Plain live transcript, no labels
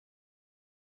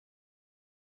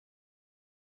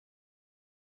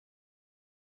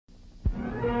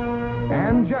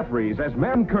Jim Jeffries as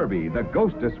Marion Kirby, the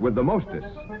ghostess with the mostest.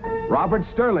 Robert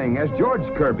Sterling as George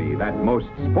Kirby, that most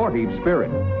sporty spirit.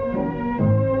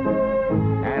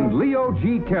 And Leo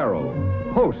G. Carroll,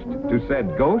 host to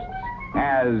said ghosts,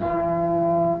 as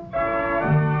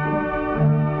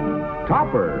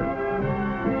Topper.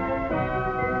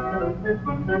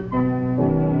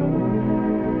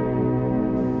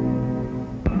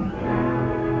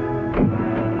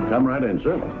 Come right in,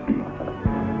 sir.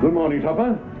 Good morning,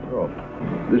 Topper. Oh.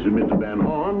 This is Mr. Van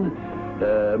Horn.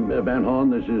 Van Horn,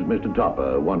 this is Mr.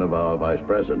 Topper, one of our vice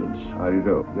presidents. How do you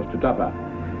do? Mr. Topper.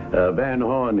 Van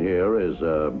Horn here is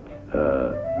an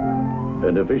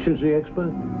efficiency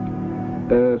expert?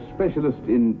 Specialist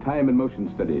in time and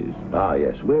motion studies. Ah,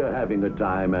 yes. We're having a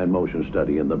time and motion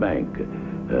study in the bank.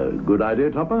 Good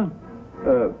idea, Topper?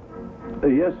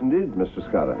 Yes, indeed, Mr.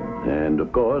 Scudder. And,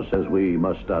 of course, as we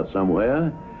must start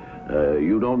somewhere,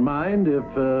 you don't mind if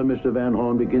Mr. Van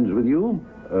Horn begins with you?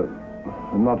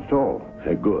 Not at all.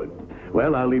 Good.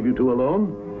 Well, I'll leave you two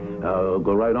alone. I'll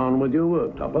go right on with your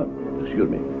work, Topper. Excuse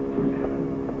me.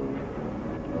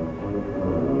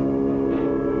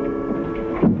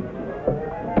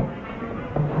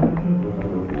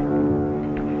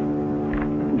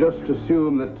 Just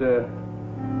assume that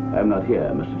I'm not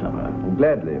here, Mr. Topper.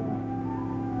 Gladly.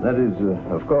 That is,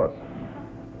 of course.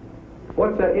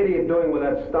 What's that idiot doing with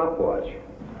that stopwatch?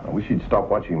 I wish he'd stop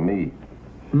watching me.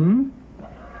 Hmm?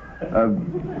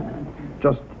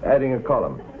 Just adding a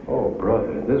column. Oh,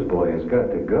 brother, this boy has got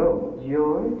to go.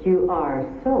 George, you are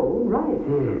so right.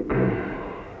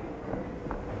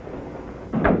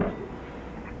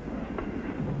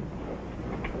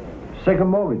 Second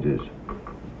mortgages.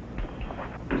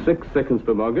 6 seconds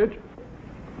per mortgage.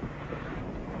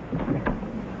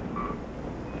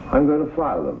 I'm going to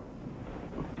file them.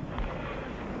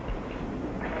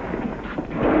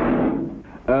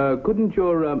 Couldn't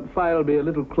your file be a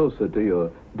little closer to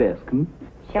your desk, hmm?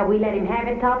 Shall we let him have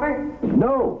it, Topper?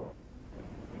 No.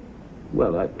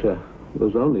 Well, that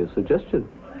was only a suggestion.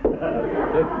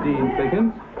 15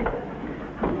 seconds.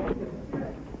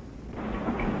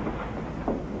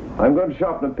 I'm going to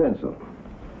sharpen a pencil.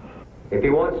 If he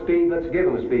wants speed, let's give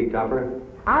him speed, Topper.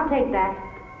 I'll take that.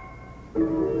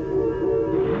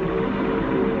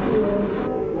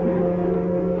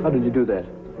 How did you do that?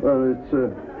 Well, it's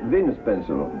a Venus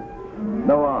pencil.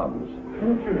 No arms.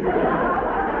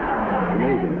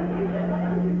 Amazing.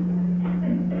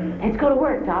 Let's go to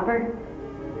work, Topper.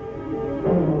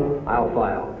 I'll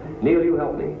file. Neil, you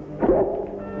help me.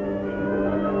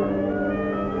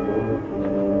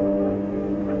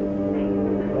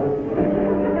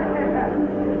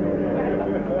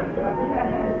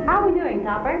 How are we doing,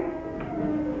 Topper?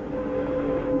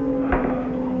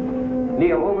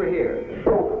 Neil, over here.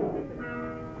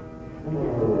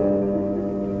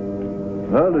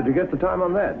 Well, did you get the time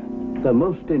on that? The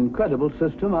most incredible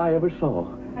system I ever saw.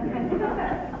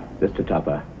 Mr.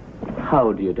 Topper,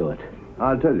 how do you do it?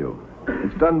 I'll tell you.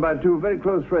 It's done by two very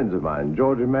close friends of mine,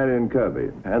 George and Marion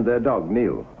Kirby, and their dog,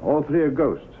 Neil. All three are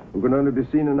ghosts, who can only be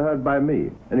seen and heard by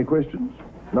me. Any questions?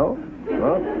 No?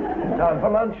 Well, time for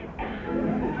lunch.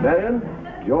 Marion?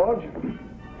 George?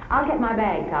 I'll get my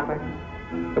bag, Topper.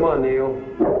 Come on, Neil.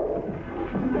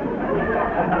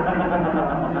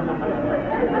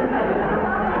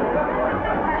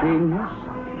 Genius.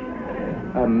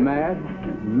 A mad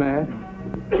genius.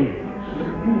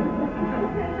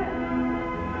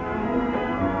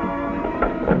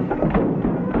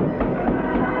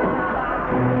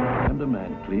 And a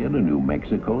man clear to New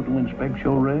Mexico to inspect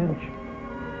your ranch?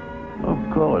 Of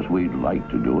course, we'd like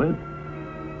to do it.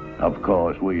 Of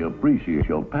course, we appreciate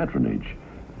your patronage.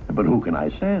 But who can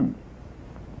I send?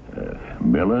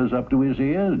 Miller's up to his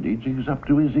ears, Dietrich's up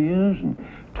to his ears, and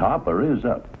Topper is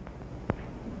up.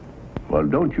 Well,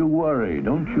 don't you worry,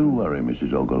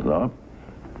 Mrs. Oglethorpe.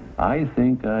 I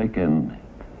think I can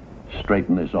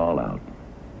straighten this all out.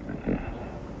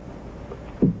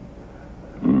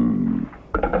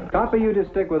 Topper, you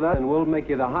just stick with us, and we'll make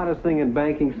you the hottest thing in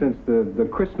banking since the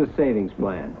Christmas savings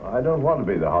plan. I don't want to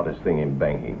be the hottest thing in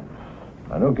banking.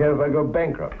 I don't care if I go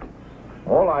bankrupt.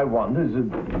 All I want is a...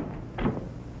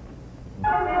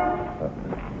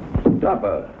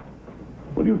 Topper,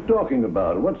 what are you talking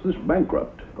about? What's this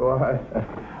bankrupt? Oh,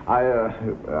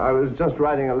 I was just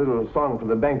writing a little song for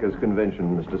the bankers'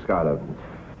 convention, Mr. Schuyler.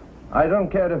 I don't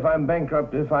care if I'm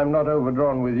bankrupt if I'm not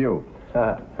overdrawn with you.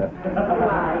 Why,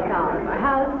 Topper,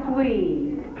 how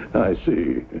sweet. I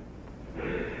see.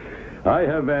 I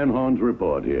have Van Horn's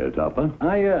report here, Topper.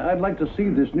 I'd like to see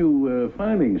this new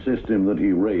filing system that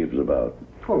he raves about.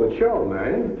 Full of show,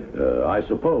 man. I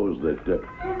suppose that...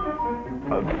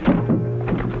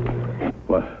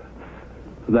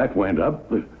 That went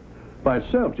up by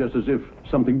itself, just as if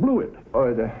something blew it.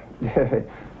 Oh,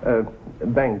 the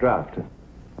bank draft.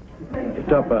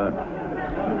 Topper,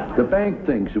 the bank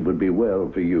thinks it would be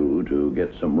well for you to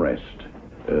get some rest.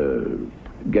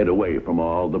 Get away from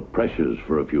all the pressures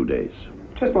for a few days.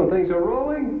 Just when things are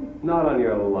rolling? Not on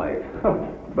your life.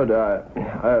 But,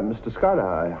 Mr. Scott,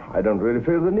 I don't really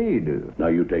feel the need. Now,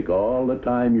 you take all the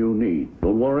time you need.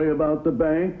 Don't worry about the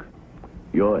bank.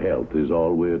 Your health is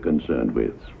all we're concerned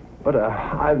with. But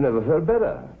I've never felt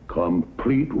better.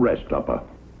 Complete rest, Topper.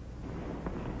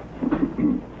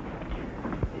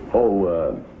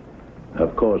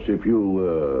 Of course, if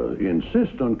you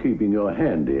insist on keeping your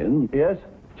hand in... Yes?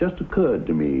 Just occurred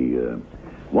to me,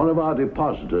 one of our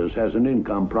depositors has an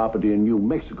income property in New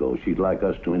Mexico she'd like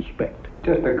us to inspect.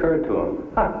 Just occurred to him.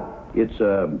 It's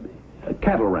a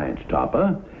cattle ranch,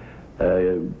 Topper.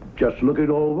 Just look it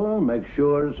over, make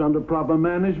sure it's under proper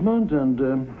management, and,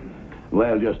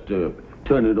 just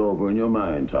turn it over in your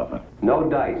mind, Topper. No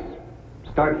dice.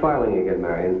 Start filing again,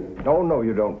 Marion. Oh, no,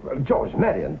 you don't. George,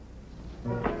 Marion.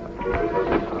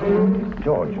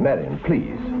 George, Marion,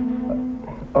 please.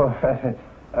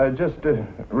 Just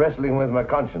wrestling with my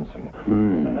conscience.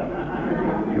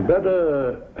 You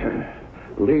better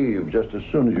leave just as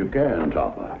soon as you can,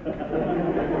 Topper.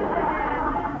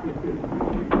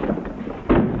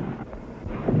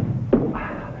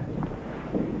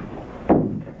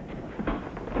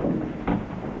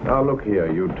 Now, look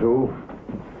here, you two.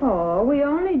 Oh, we're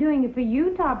only doing it for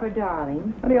you, Topper,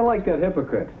 darling. How do you like that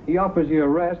hypocrite? He offers you a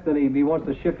rest, then he wants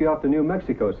to ship you off to New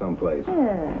Mexico someplace.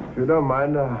 Yeah. If you don't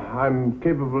mind, I'm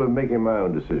capable of making my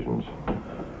own decisions.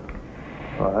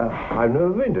 I've never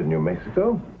been to New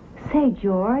Mexico. Say,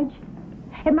 George,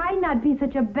 it might not be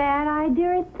such a bad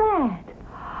idea at that.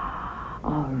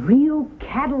 A real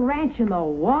cattle ranch in the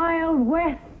Wild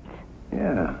West.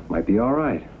 Yeah, might be all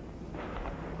right.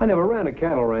 I never ran a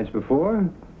cattle ranch before.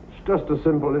 It's just a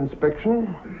simple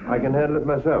inspection. I can handle it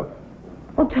myself.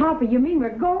 Oh, Topper, you mean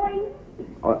we're going?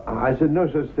 I said no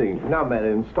such thing. Now,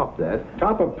 Marion, stop that.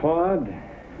 Topper Pod,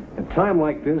 at a time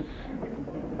like this,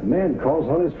 a man calls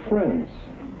on his friends.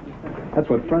 That's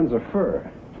what friends are for.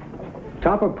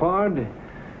 Topper Pod,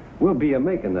 we'll be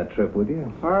a-making that trip with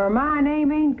you. My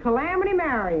name ain't Calamity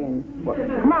Marion.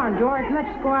 Come on, George,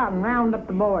 let's go out and round up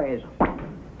the boys.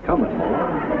 Come on.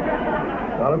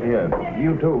 Now, look here.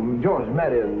 You two, George,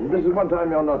 Marion, this is one time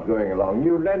you're not going along.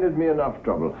 You landed me enough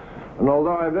trouble. And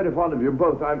although I'm very fond of you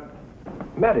both,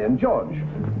 Marion, George,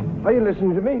 are you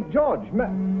listening to me? George,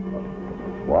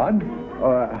 What?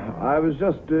 I was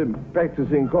just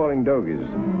practicing calling dogies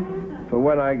for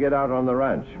when I get out on the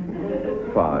ranch.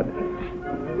 Fard.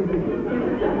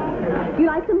 You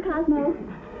like some, Cosmo?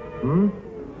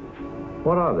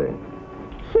 What are they?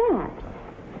 Chaps.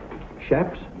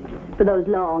 Chaps? For those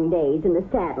long days in the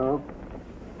saddle.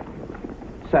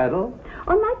 Saddle?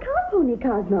 On my cow pony,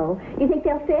 Cosmo. You think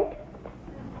they'll fit?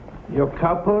 Your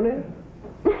cow pony?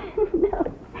 No.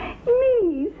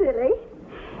 Me, silly.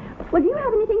 Well, do you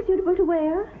have anything suitable to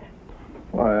wear?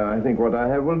 Why, I think what I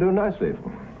have will do nicely.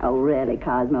 Oh, really,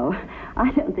 Cosmo?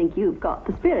 I don't think you've got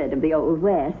the spirit of the Old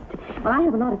West. Well, I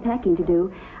have a lot of packing to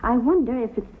do. I wonder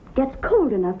if it gets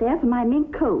cold enough there for my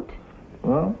mink coat.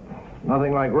 Well,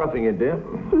 nothing like roughing it, dear.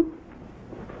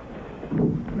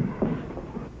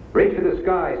 Reach for the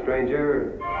sky,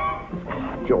 stranger.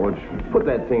 George, put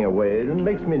that thing away. It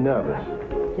makes me nervous.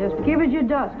 Just give it your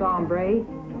dust, hombre.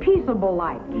 Peaceable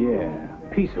like. Yeah,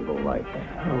 peaceable like.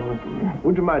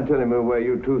 Would you mind telling me where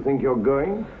you two think you're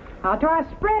going? Out to our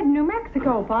spread in New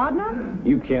Mexico, partner.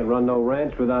 You can't run no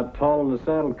ranch without tolling the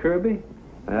saddle, Kirby.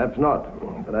 Perhaps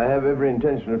not, but I have every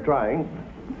intention of trying.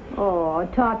 Oh,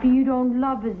 Toppy, you don't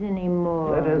love us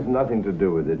anymore. That has nothing to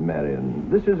do with it, Marion.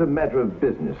 This is a matter of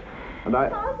business, and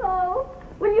Cosmo,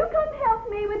 will you come help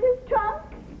me with this trunk?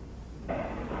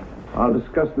 I'll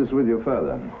discuss this with you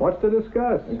further. What's to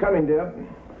discuss? Coming, dear.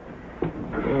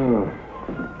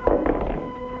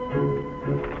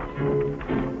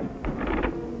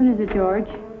 What is it, George?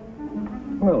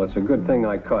 Well, it's a good thing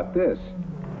I caught this.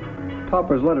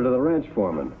 Topper's letter to the ranch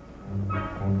foreman.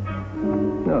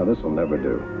 No, this'll never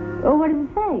do. Oh, what does it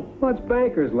say? Well, it's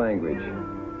banker's language.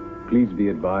 Please be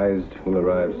advised, will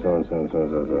arrive so-and-so and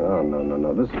so-and-so. Oh,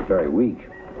 no. This is very weak.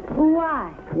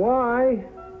 Why? Why?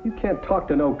 You can't talk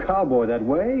to no cowboy that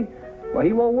way. Why,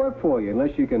 he won't work for you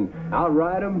unless you can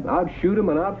outride him, outshoot him,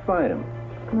 and outfight him.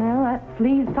 Well, that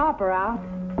leaves Topper out.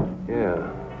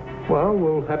 Yeah. Well,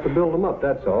 we'll have to build him up,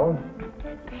 that's all.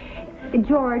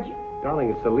 George. Darling,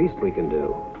 it's the least we can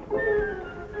do.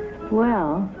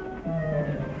 Well.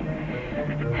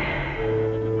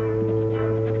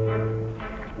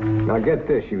 Now get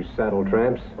this, you saddle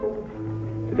tramps.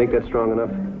 think that's strong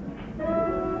enough?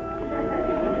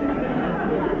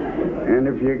 And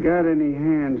if you got any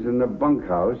hands in the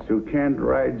bunkhouse who can't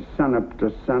ride sunup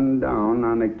to sundown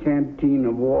on a canteen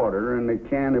of water and a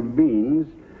can of beans,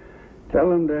 tell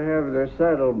them to have their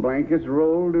saddle blankets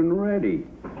rolled and ready.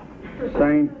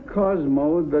 St.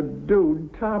 Cosmo, the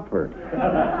Dude Topper.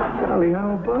 Charlie,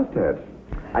 how about that?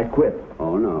 I quit.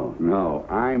 Oh, no,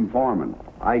 I'm foreman.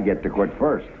 I get to quit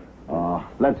first.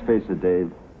 Let's face it,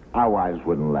 Dave. Our wives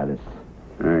wouldn't let us.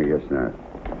 I guess not.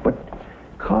 But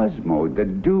Cosmo, the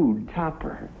Dude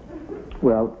Topper.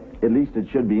 Well, at least it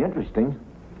should be interesting.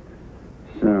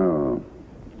 So,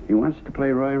 he wants to play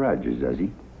Roy Rogers, does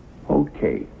he?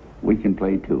 Okay, we can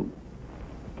play too.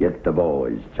 Get the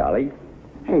boys, Charlie.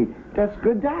 Hey, that's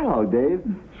good dialogue, Dave.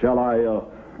 Shall I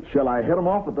hit him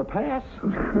off at the pass?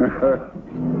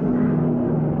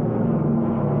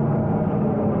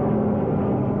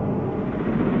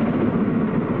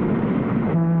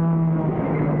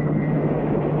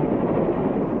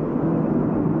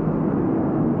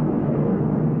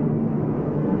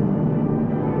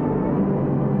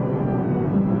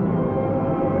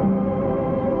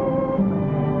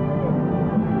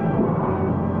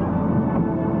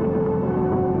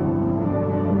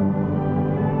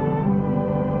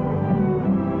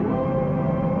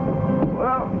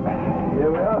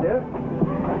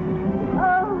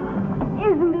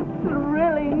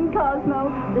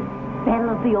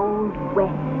 The old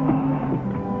West.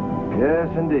 Yes,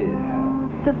 indeed.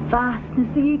 The vastness,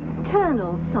 the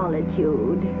eternal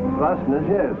solitude. Vastness,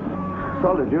 yes.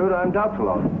 Solitude, I'm doubtful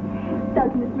of.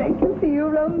 Doesn't it make you feel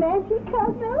romantic,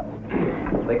 Cosmo?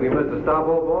 Think we missed a stop,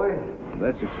 old boy?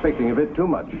 That's expecting a bit too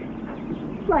much.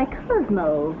 Like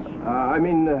Cosmo. I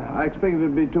expected it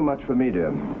to be too much for me,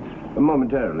 dear.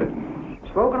 Momentarily.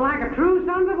 Spoken like a true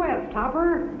son of the West,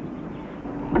 Topper.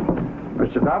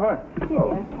 Mr. Topper?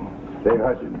 Here. Dave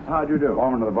Hutchins. How'd you do?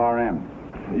 Foreman of the Bar M.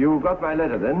 You got my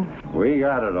letter, then? We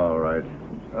got it all right.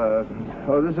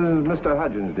 This is Mr.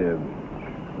 Hudgens, dear.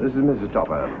 This is Mrs.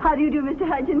 Topper. How do you do, Mr.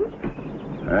 Hudgens?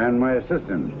 And my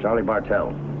assistant, Charlie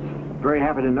Bartell. Very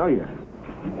happy to know you.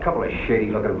 A couple of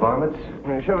shady-looking varmints.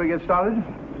 Shall we get started?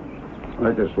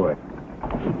 Right this way.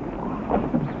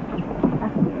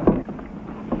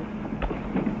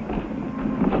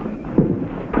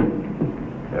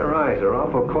 Their eyes are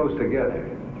awful close together.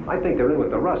 I think they're in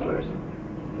with the rustlers.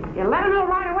 You let them know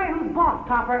right away who's boss,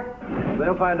 Topper.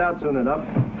 They'll find out soon enough.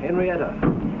 Henrietta.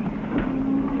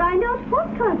 Find out what,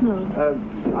 Cosmo?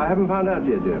 I haven't found out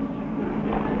yet, dear.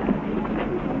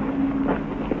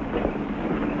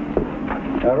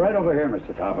 Right over here,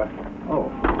 Mr. Topper. Oh.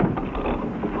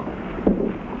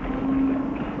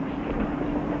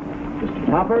 Mr.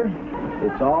 Topper,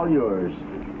 it's all yours.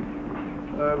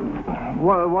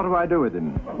 What do I do with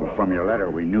him? Well, from your letter,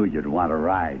 we knew you'd want to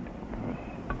ride.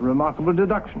 Remarkable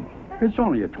deduction. It's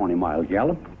only a 20-mile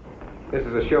gallop. This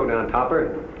is a showdown,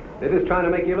 Topper. They're just trying to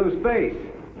make you lose face.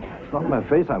 It's not my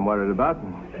face I'm worried about.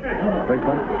 Big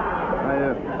one?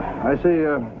 I say,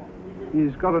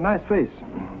 he's got a nice face.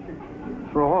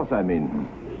 For a horse, I mean.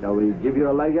 Shall we give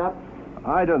you a leg up?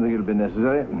 I don't think it'll be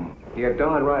necessary. You're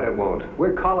darn right it won't.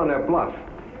 We're calling their bluff.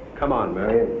 Come on,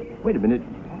 Marion. Wait a minute.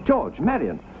 George,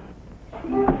 Marion. The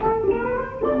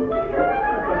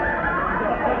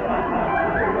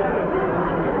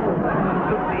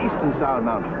eastern Sound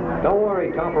Mountain. Don't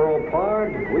worry, Topper, old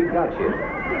pard. We got you.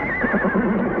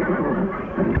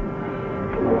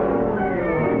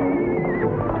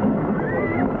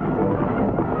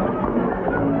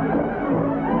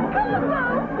 Cosmo!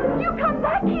 You come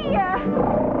back here!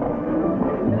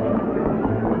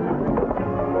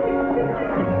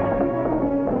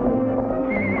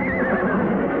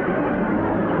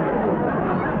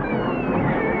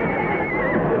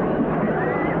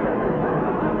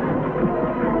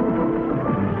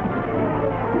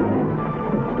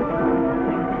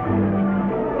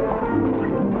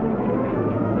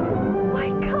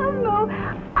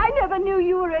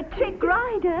 Trick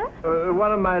rider?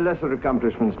 One of my lesser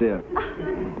accomplishments, dear.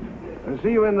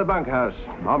 See you in the bunkhouse,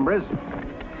 hombres.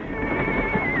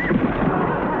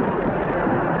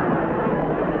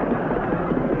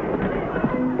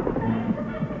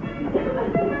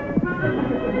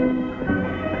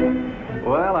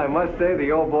 Well, I must say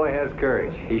the old boy has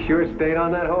courage. He sure stayed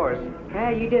on that horse.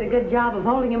 Well, you did a good job of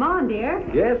holding him on, dear.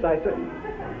 Yes, I said...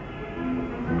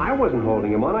 I wasn't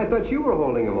holding him on. I thought you were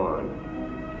holding him on.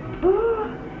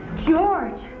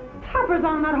 George, Topper's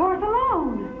on that horse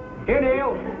alone. Here,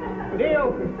 Neil.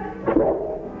 Neil.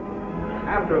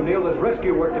 After him, Neil. There's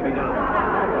rescue work to be done.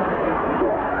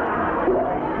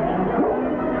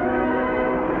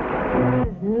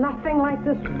 There's nothing like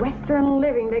this Western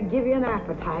living to give you an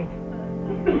appetite.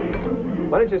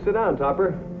 Why don't you sit down,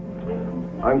 Topper?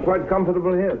 I'm quite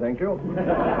comfortable here, thank you.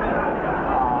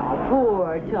 Oh,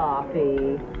 poor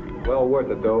Toppy. Well worth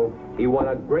it, though. He won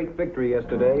a great victory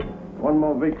yesterday. One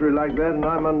more victory like that and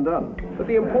I'm undone. But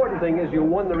the important thing is you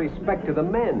won the respect of the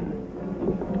men.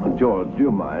 George, do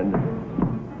you mind?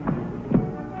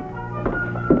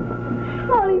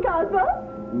 Morning, Cosmo.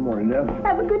 Good morning, dear.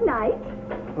 Have a good night.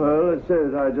 Well, it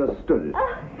says I just stood it.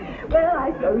 Well,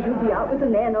 I suppose you'll be out with the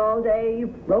men all day,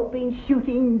 roping,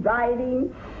 shooting,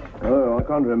 riding. Oh, on the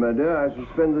contrary, my dear, I shall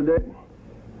spend the day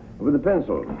with a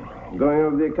pencil, going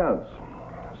over the accounts,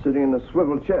 sitting in a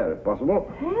swivel chair, if possible.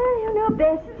 Well, you know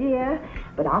best, dear.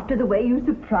 But after the way you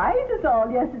surprised us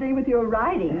all yesterday with your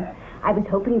riding, I was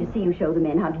hoping to see you show the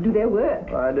men how to do their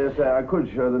work. I dare say I could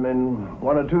show them in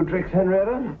one or two tricks,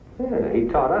 Henrietta. Yeah, he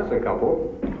taught us a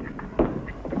couple.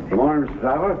 Good morning, Mr.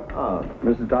 Topper. Ah,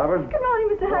 Mr. Topper? Good morning,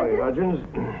 Mr. morning, Hudson.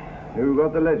 Hudgens. You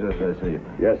got the ledgers, I see.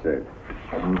 Yes, sir.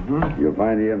 Mm-hmm. You'll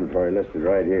find the inventory listed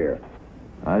right here.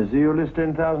 I see you list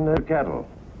 10,000 head of cattle.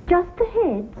 Just the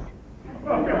heads.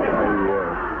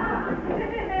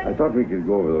 I thought we could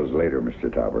go over those later, Mr.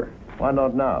 Topper. Why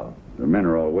not now? The men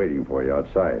are all waiting for you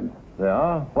outside. They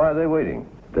are? Why are they waiting?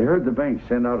 They heard the bank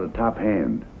send out a top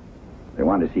hand. They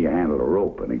want to see you handle a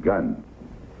rope and a gun.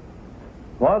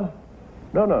 What?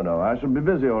 No. I shall be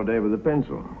busy all day with a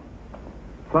pencil.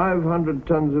 500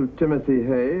 tons of Timothy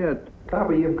hay at...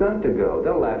 Topper, you've got to go.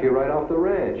 They'll laugh you right off the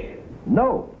ranch.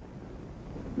 No.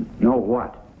 No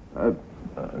what?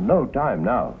 No time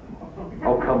now.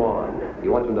 Oh, come on.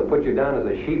 You want them to put you down as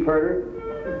a sheep herder?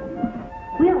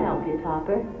 We'll help you,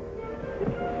 Topper.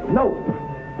 No.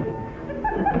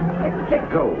 Let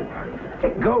go.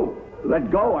 Let go. Let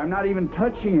go. I'm not even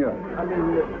touching you. I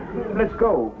mean, let's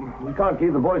go. We can't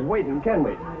keep the boys waiting, can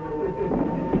we?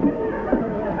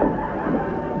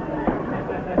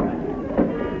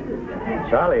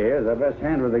 Charlie here's our best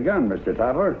hand with a gun, Mr.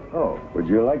 Topper. Oh. Would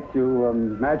you like to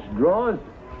match draws?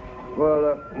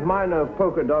 Well, mine are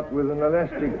polka dot with an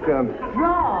elastic...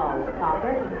 Draws,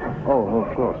 Topper. Oh,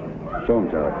 of course. Show him,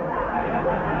 Charlie.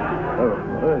 Oh,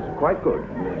 it's quite good.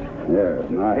 Yes,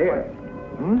 now here.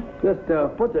 Hmm? Just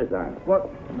put this on. What?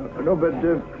 No, but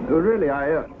really,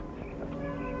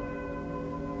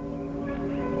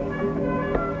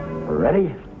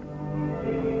 Ready?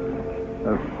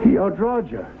 He outdrawed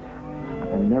you.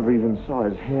 I never even saw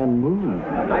his hand move.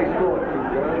 Nice going,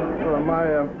 Chief. my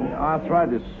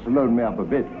arthritis slowed me up a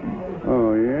bit.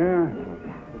 Oh, yeah?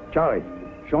 Charlie,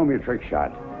 show me a trick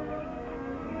shot.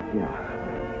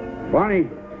 Yeah. Barney,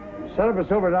 set up a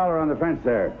silver dollar on the fence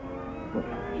there.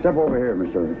 Step over here,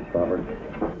 Mr. Crawford.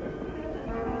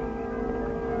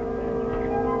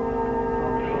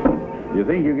 You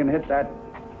think you can hit that?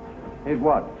 Hit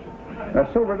what?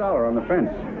 That silver dollar on the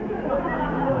fence.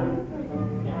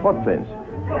 What fence?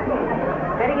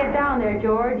 Better get down there,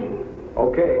 George.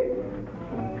 Okay.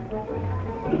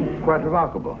 Quite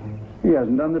remarkable. He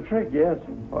hasn't done the trick yet.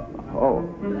 Oh.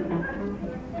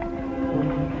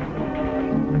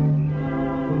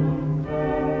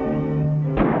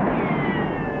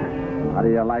 How do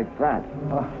you like that?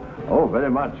 Oh, very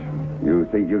much. You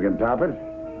think you can top it?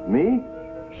 Me?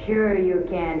 Sure you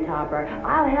can, Topper.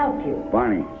 I'll help you.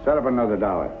 Barney, set up another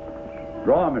dollar.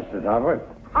 Draw, Mr. Topper.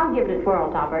 I'll give it a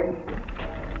twirl, Topper.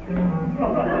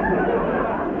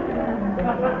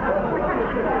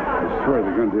 I swear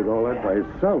the gun did all that by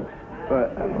itself.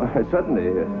 Certainly.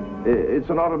 It's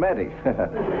an automatic.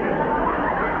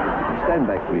 Stand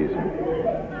back, please.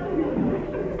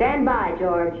 Stand by,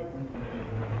 George.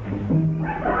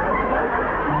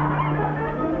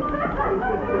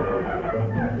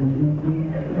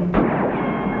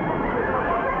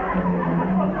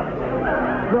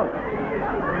 Look,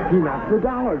 he knocked the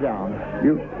dollar down.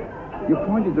 You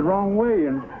pointed the wrong way,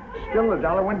 and still the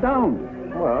dollar went down.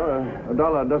 Well, a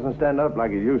dollar doesn't stand up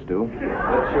like it used to.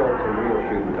 Let's show some real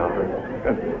shooting, Topper.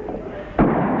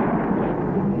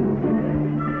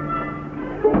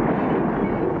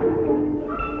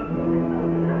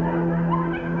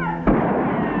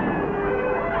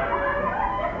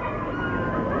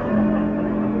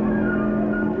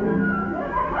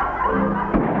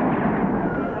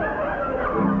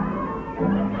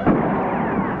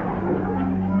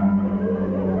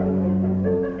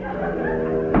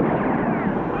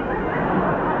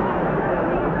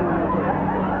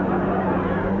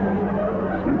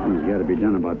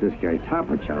 Done about this guy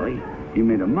Topper, Charlie. He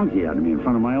made a monkey out of me in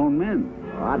front of my own men.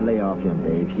 I'd lay off him,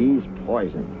 Dave. He's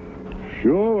poison.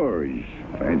 Sure, he's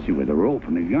fancy with a rope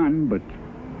and a gun, but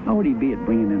how would he be at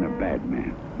bringing in a bad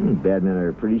man? Bad men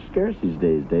are pretty scarce these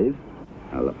days, Dave.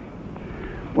 Now, look.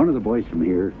 One of the boys from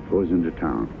here goes into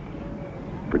town.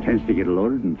 Pretends to get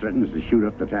loaded and threatens to shoot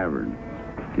up the tavern.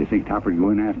 Do you think Topper'd go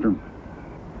in after him?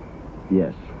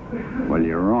 Yes. Well,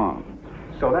 you're wrong.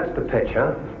 So that's the pitch,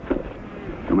 huh?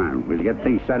 Come on, we'll get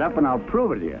things set up and I'll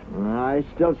prove it to you. I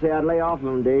still say I'd lay off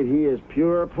him, Dave. He is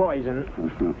pure poison.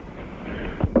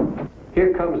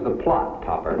 Here comes the plot,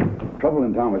 Topper. Trouble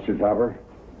in town, Mr. Topper.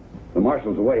 The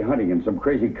marshal's away hunting and some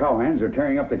crazy cowhands are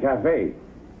tearing up the cafe.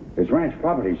 It's ranch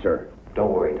property, sir.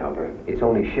 Don't worry, Topper. It's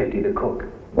only Shifty the cook.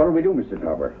 What'll we do, Mr.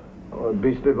 Topper? Oh,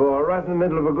 beastly boy, right in the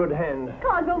middle of a good hand.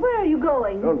 Cosmo, where are you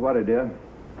going? Don't worry, dear.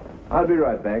 I'll be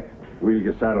right back. We'll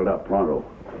get saddled up pronto.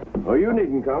 Oh, you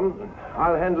needn't come.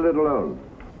 I'll handle it alone.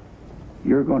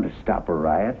 You're going to stop a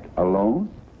riot alone?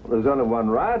 There's only one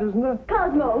riot, isn't there?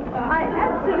 Cosmo, I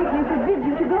absolutely forbid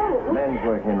you to go. Man's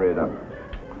work, Henrietta.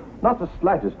 Not the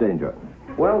slightest danger.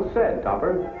 Well said,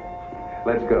 Topper.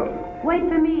 Let's go. Wait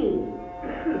for me.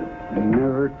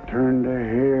 Never turned a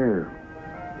hair.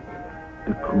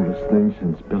 The coolest thing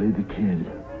since Billy the Kid.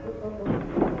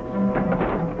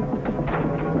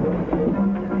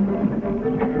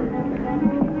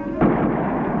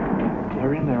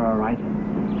 They're in there, all right.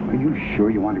 Are you sure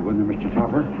you want to go in there, Mr.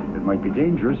 Topper? It might be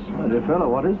dangerous. My dear fellow,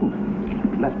 what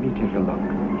isn't? Let me take a look.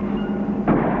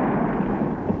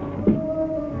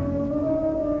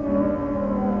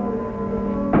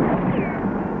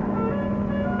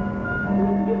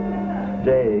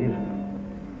 Dave,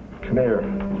 come here.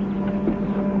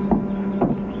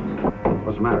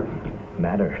 What's the matter?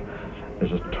 Matter.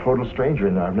 There's a total stranger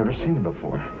in there. I've never seen him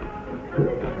before.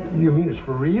 You mean it's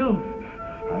for real?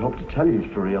 I hope to tell you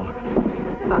it's for real.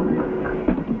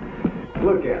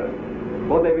 Look at him.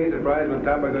 Won't they be surprised when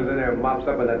Topper goes in there and mops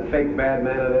up with that fake bad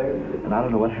man of theirs? And I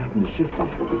don't know what happened to Shifty.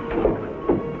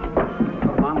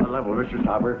 On the level, Mr.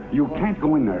 Topper. You can't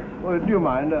go in there. Well, do you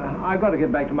mind? I got to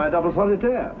get back to my double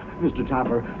solitaire. Mr.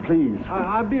 Topper, please.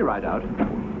 I'll be right out.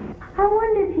 I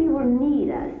wonder if he will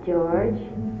need us, George.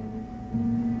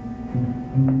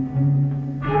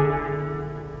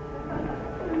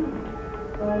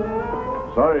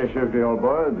 Sorry, Shifty, old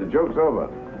boy. The joke's over.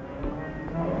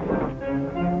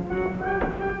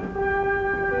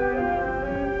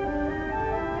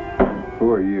 Who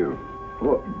are you?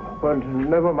 But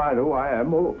never mind who I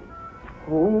am. Who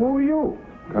are you?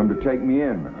 Come to take me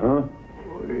in, huh?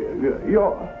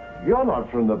 You're not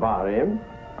from the bar inn.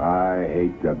 I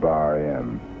hate the bar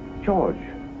M. George.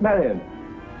 Marion,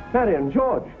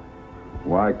 George.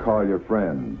 Why call your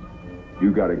friends?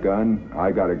 You got a gun,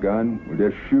 I got a gun. We'll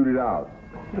just shoot it out.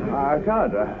 I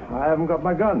can't. I haven't got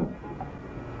my gun.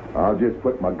 I'll just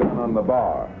put my gun on the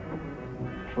bar.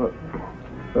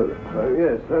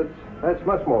 Yes, that's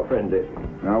much more friendly.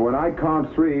 Now, when I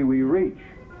count three, we reach.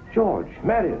 George,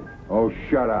 Marion. Oh,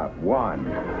 shut up. 1.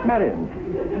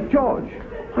 Marion, George,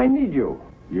 I need you.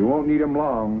 You won't need him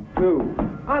long. 2.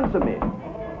 Answer me.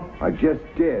 I just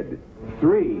did.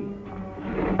 3.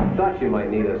 Thought you might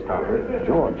need us, Topper.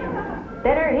 George.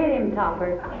 Better hit him,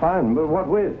 Topper. Fine, but what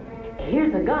with?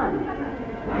 Here's a gun.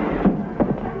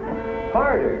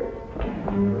 Harder.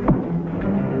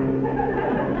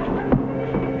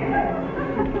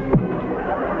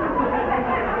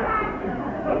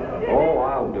 Oh,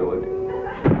 I'll do it.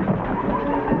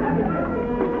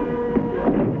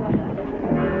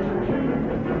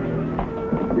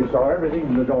 You saw everything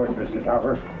from the doors, Mr.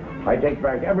 Topper. I take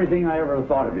back everything I ever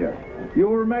thought of you. You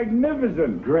were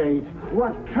magnificent. Great.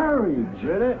 What courage.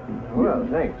 Really? Well,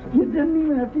 thanks. You didn't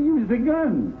even have to use the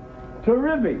gun.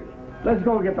 Terrific. Let's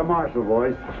go get the marshal,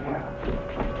 boys.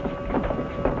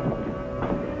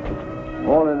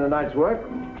 All in the night's work.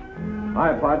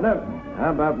 Hi, partner.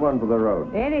 How about one for the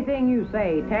road? Anything you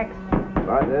say, Tex.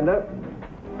 Right, Ender.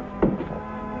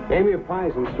 Name your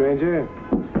poison, stranger.